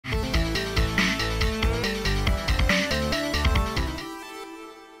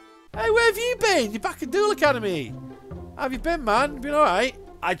where have you been? You're back at Duel Academy. How have you been, man? Been alright?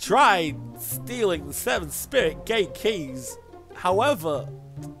 I tried stealing the 7 Spirit Gate keys. However,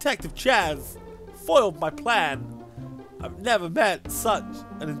 Detective Chazz foiled my plan. I've never met such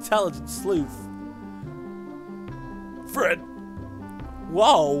an intelligent sleuth. Fred.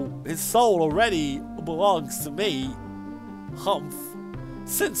 Whoa, his soul already belongs to me. Humph.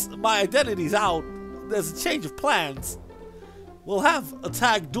 Since my identity's out, there's a change of plans. We'll have a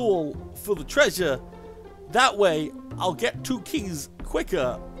tag duel for the treasure. That way, I'll get 2 keys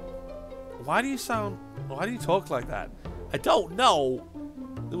quicker. Why do you talk like that? I don't know.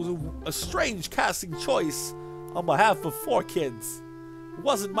 There was a strange casting choice on behalf of 4 kids. It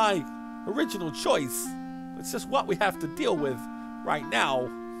wasn't my original choice. It's just what we have to deal with right now.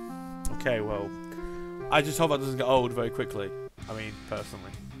 Okay, well, I just hope that doesn't get old very quickly. I mean,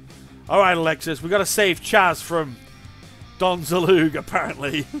 personally. Alright, Alexis, we gotta save Chazz from Don Zaloog,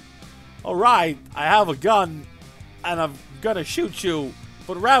 apparently. Alright, I have a gun, and I'm gonna shoot you.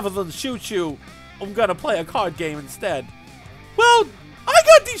 But rather than shoot you, I'm gonna play a card game instead. Well, I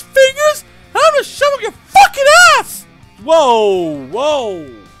got these fingers, and I'm gonna shove up your fucking ass! Whoa, whoa.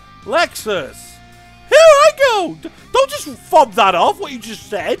 Lexus. Here I go! Don't just fob that off, what you just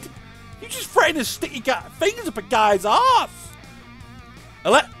said. You just threatened to stick your fingers up a guy's ass.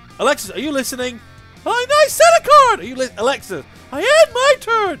 Alexis, are you listening? Oh, nice set a card! Are you Alexis, I had my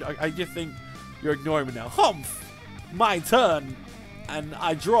turn! I just think you're ignoring me now. Humph! My turn. And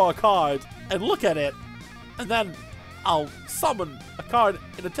I draw a card and look at it. And then I'll summon a card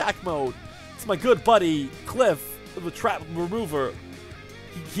in attack mode. It's my good buddy, Cliff, the trap remover.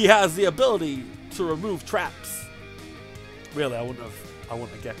 He has the ability to remove traps. Really, I wouldn't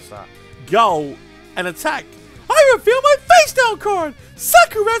have guessed that. Go and attack. I reveal my face down card!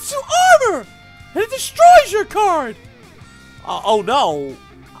 Sakuretsu Armor! And it destroys your card! Oh no,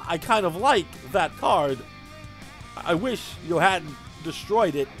 I kind of like that card. I wish you hadn't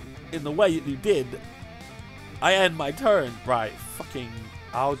destroyed it in the way that you did. I end my turn. Right,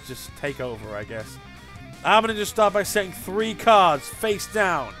 I'll just take over, I guess. I'm gonna just start by setting 3 cards face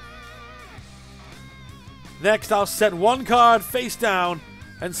down. Next, I'll set 1 card face down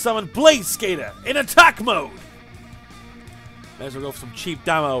and summon Blade Skater in attack mode. May as well go for some cheap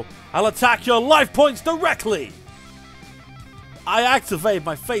demo. I'll attack your life points directly. I activate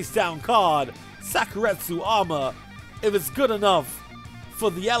my face down card, Sakuretsu Armor. If it's good enough for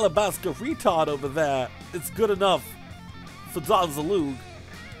the Alabaster retard over there, it's good enough for Don Zaloog.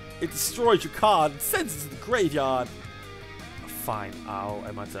 It destroys your card and sends it to the graveyard. Fine, I'll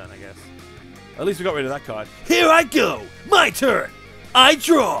end my turn, I guess. At least we got rid of that card. Here I go! My turn! I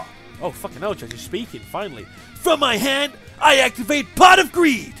draw! Oh, fucking hell, Chazz, you're speaking, finally. From my hand, I activate Pot of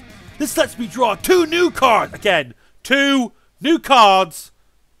Greed! This lets me draw 2 new cards! Again, 2 new cards!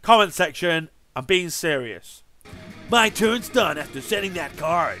 Comment section, I'm being serious. My turn's done after setting that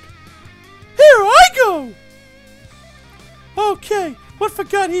card. Here I go! Okay, what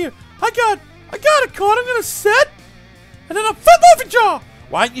forgot here? I got a card I'm gonna set, and then I'll flip off a jaw!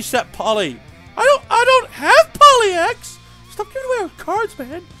 Why didn't you set Poly? I don't have Poly X! Stop giving away our cards,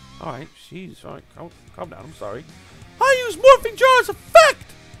 man. Alright, jeez, alright, calm down, I'm sorry. I use Morphing Jar as effect!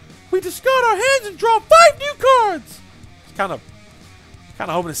 We discard our hands and draw 5 new cards! It's kind of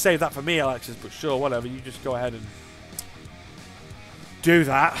hoping to save that for me, Alexis, but sure, whatever, you just go ahead and do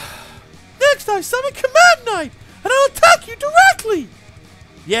that. Next, I summon Command Knight, and I'll attack you directly!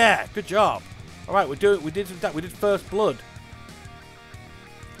 Yeah, good job. Alright, we did First Blood.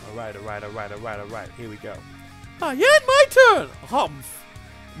 Alright, here we go. I end my turn! Humph!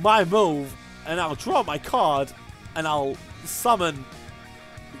 My move, and I'll draw my card, and I'll summon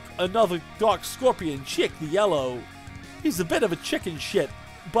another Dark Scorpion chick, the yellow. He's a bit of a chicken shit,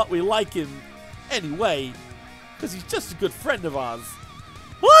 but we like him anyway, because he's just a good friend of ours.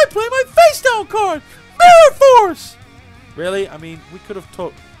 Well, I play my face down card! Mirror Force! Really? I mean, we could have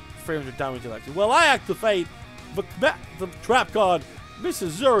took 300 damage elected. Well, I activate the trap card,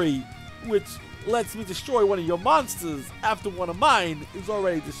 Missouri, which lets me destroy one of your monsters after one of mine is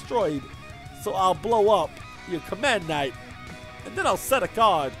already destroyed. So I'll blow up your Command Knight, and then I'll set a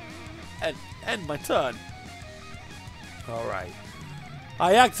card and end my turn. Alright.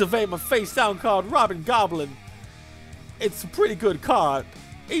 I activate my face down card, Robin Goblin. It's a pretty good card.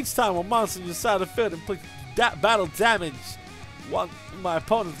 Each time a monster on your side of the field inflicts battle damage one my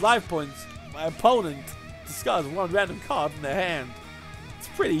opponent's life points, my opponent discards 1 random card from their hand. It's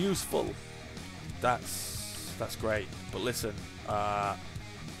pretty useful. That's great. But listen,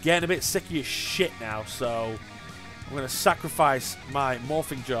 getting a bit sick of your shit now, so I'm gonna sacrifice my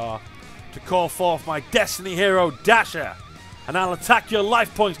Morphing Jar to call forth my Destiny Hero Dasher. and I'll attack your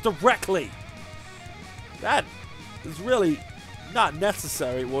life points directly. That is really not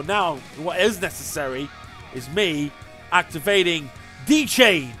necessary. Well, now what is necessary is me activating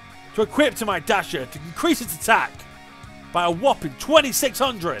D-Chain to equip to my Dasher to increase its attack by a whopping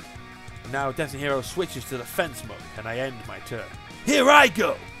 2600. Now Destiny Hero switches to defense mode and I end my turn. Here I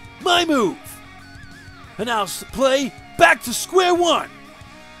go! My move! And I'll play back to square one!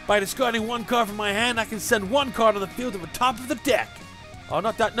 By discarding one card from my hand, I can send one card on the field at the top of the deck. Oh,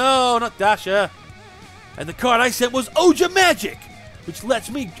 not that. No, not Dasher. And the card I sent was Oja Magic, which lets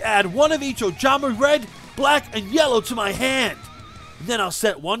me add one of each Ojama red, black, and yellow to my hand. And then I'll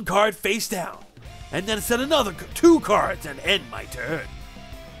set one card face down. And then set another 2 cards and end my turn.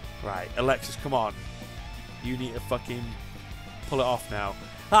 Right, Alexis, come on. You need to fucking pull it off now.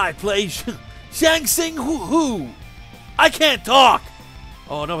 I play Shang Tsung Hoo. I can't talk.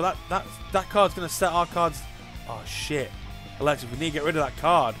 Oh no, that card's gonna set our cards. Oh shit, Alexis, we need to get rid of that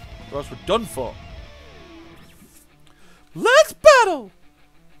card, or else we're done for. Let's battle.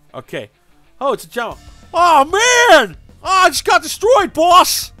 Okay. Oh, it's a Jammer. Oh man! Oh, I just got destroyed,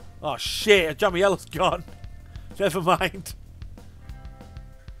 boss. Oh shit, a Jammer Yellow's gone. Never mind.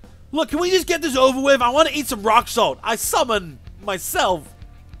 Look, can we just get this over with? I want to eat some rock salt. I summon myself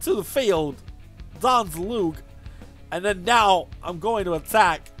to the field, Don Zaloog, and then now I'm going to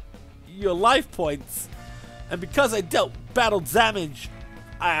attack your life points. And because I dealt battle damage,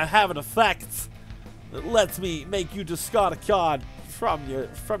 I have an effect that lets me make you discard a card from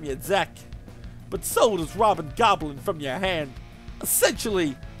your deck. But so does Robin Goblin from your hand.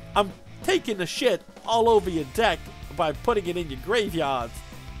 Essentially, I'm taking the shit all over your deck by putting it in your graveyard.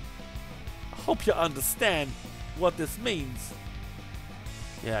 I hope you understand what this means.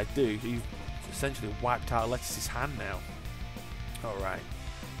 Yeah, I do. You've essentially wiped out Alexis' hand now. Alright.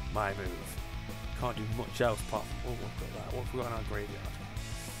 My move. Can't do much else apart from... Oh, we've got that. What have we got in our graveyard?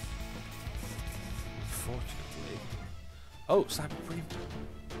 Unfortunately. Oh, Cyber Premium.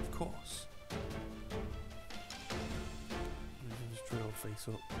 Of course. Just drill face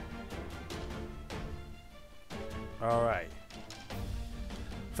up. Alright.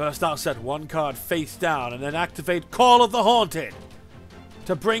 First I'll set one card face down and then activate Call of the Haunted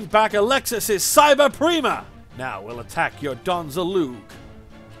to bring back Alexis' Cyber Prima. Now we'll attack your Don Zaloog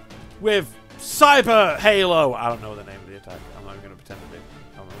with Cyber Halo. I don't know the name of the attack. I'm not even going to pretend to be.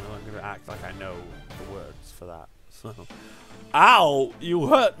 I'm going to act like I know the words for that. So, ow! You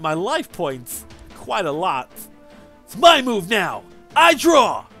hurt my life points quite a lot. It's my move now. I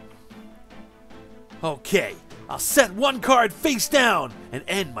draw. Okay. I'll set one card face down and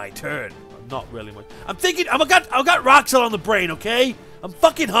end my turn. I'm not really much. I'm thinking. I've got Roxel on the brain. Okay. I'm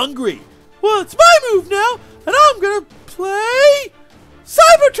fucking hungry. Well, it's my move now, and I'm gonna play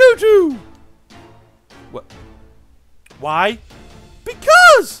Cyber Tutu. What? Why?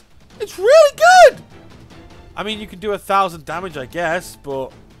 Because it's really good. I mean, you can do 1,000 damage, I guess,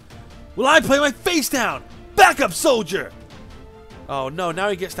 but will I play my face down? Backup soldier. Oh no! Now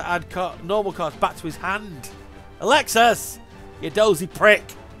he gets to add normal cards back to his hand. Alexis, you dozy prick!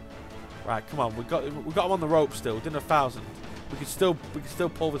 Right, come on, we got him on the rope still. We're doing 1,000. We can still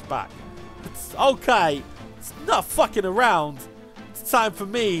pull this back. It's okay. It's not fucking around. It's time for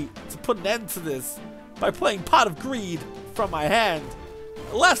me to put an end to this by playing Pot of Greed from my hand.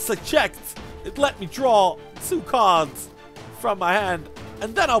 Last I checked, it let me draw 2 cards from my hand,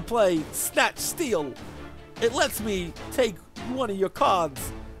 and then I'll play Snatch Steal. It lets me take one of your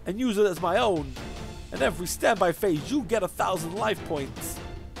cards and use it as my own. And every standby phase, you get 1,000 life points.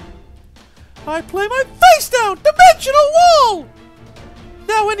 I play my face down! Dimensional Wall!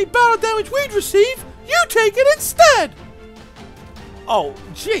 Now any battle damage we'd receive, you take it instead! Oh,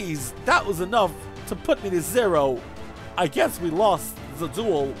 jeez, that was enough to put me to 0. I guess we lost the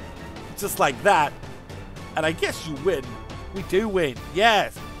duel just like that. And I guess you win. We do win,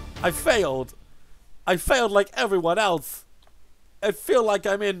 yes. I failed. I failed like everyone else. I feel like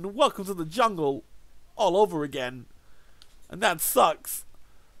I'm in Welcome to the Jungle all over again. And that sucks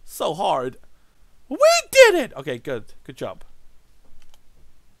so hard. We did it! Okay, good. Good job.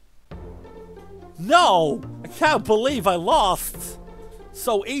 No! I can't believe I lost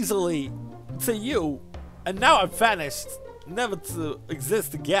so easily to you. And now I've vanished, never to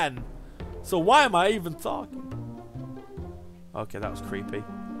exist again. So why am I even talking? Okay, that was creepy.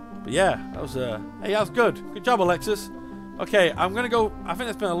 But yeah, that was hey, that was good. Good job, Alexis. Okay, I'm gonna go. I think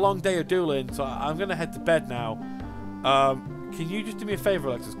it's been a long day of dueling, so I'm gonna head to bed now. Can you just do me a favor,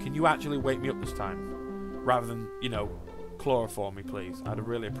 Alexis? Can you actually wake me up this time? Rather than, you know, chloroform me, please. I'd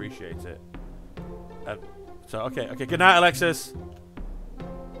really appreciate it. Okay, good night, Alexis.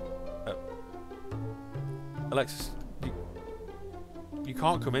 Alexis, You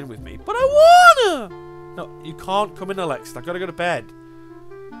can't come in with me. But I wanna! No, you can't come in, Alexis. I gotta go to bed.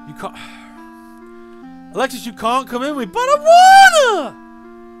 You can't... Alexis, you can't come in with me. But I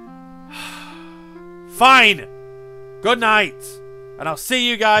wanna! Fine. Good night. And I'll see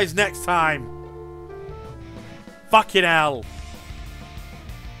you guys next time. Fucking hell.